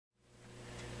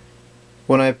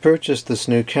When I purchased this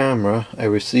new camera, I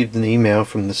received an email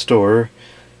from the store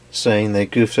saying they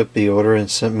goofed up the order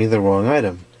and sent me the wrong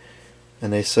item.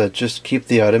 And they said, just keep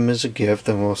the item as a gift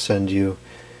and we'll send you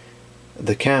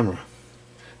the camera.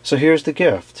 So here's the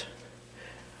gift.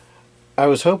 I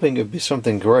was hoping it would be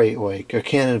something great like a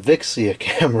Canon Vixia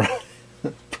camera,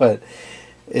 but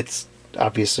it's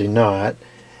obviously not.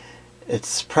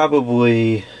 It's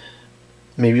probably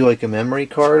maybe like a memory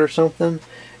card or something.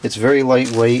 It's very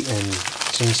lightweight and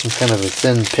it's in some kind of a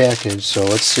thin package, so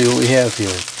let's see what we have here.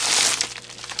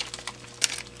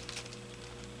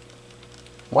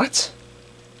 What?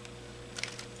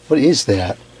 What is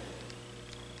that?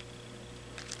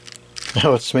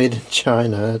 Oh, it's made in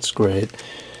China. That's great.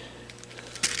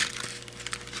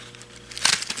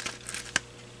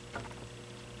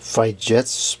 FIDGET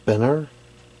SPINNER?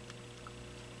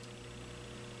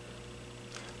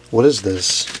 What is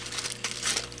this?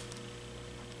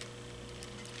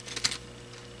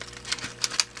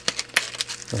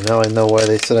 And now I know why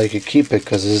they said I could keep it,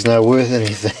 because it's not worth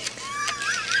anything.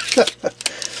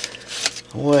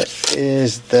 What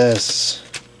is this?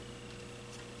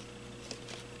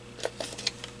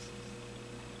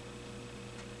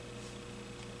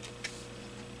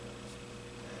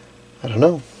 I don't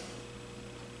know.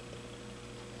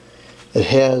 It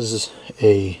has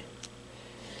a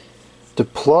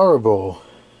deplorable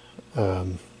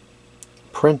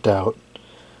printout,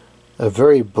 a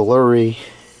very blurry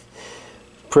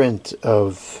print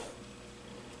of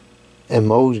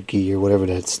emoji or whatever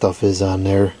that stuff is on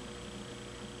there.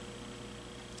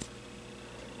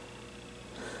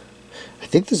 I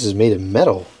think this is made of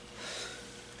metal.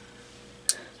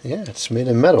 Yeah, it's made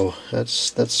of metal.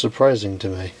 That's surprising to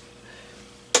me.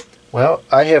 Well,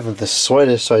 I haven't the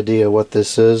slightest idea what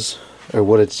this is or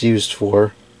what it's used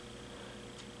for.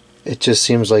 It just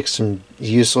seems like some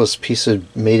useless piece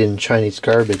of made in Chinese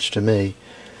garbage to me.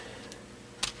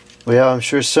 Well, I'm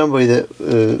sure somebody that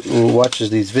watches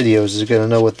these videos is going to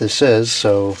know what this is,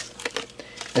 so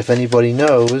if anybody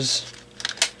knows,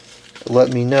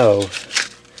 let me know.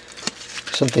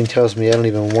 Something tells me I don't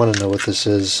even want to know what this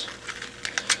is.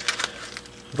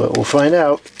 But we'll find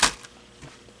out.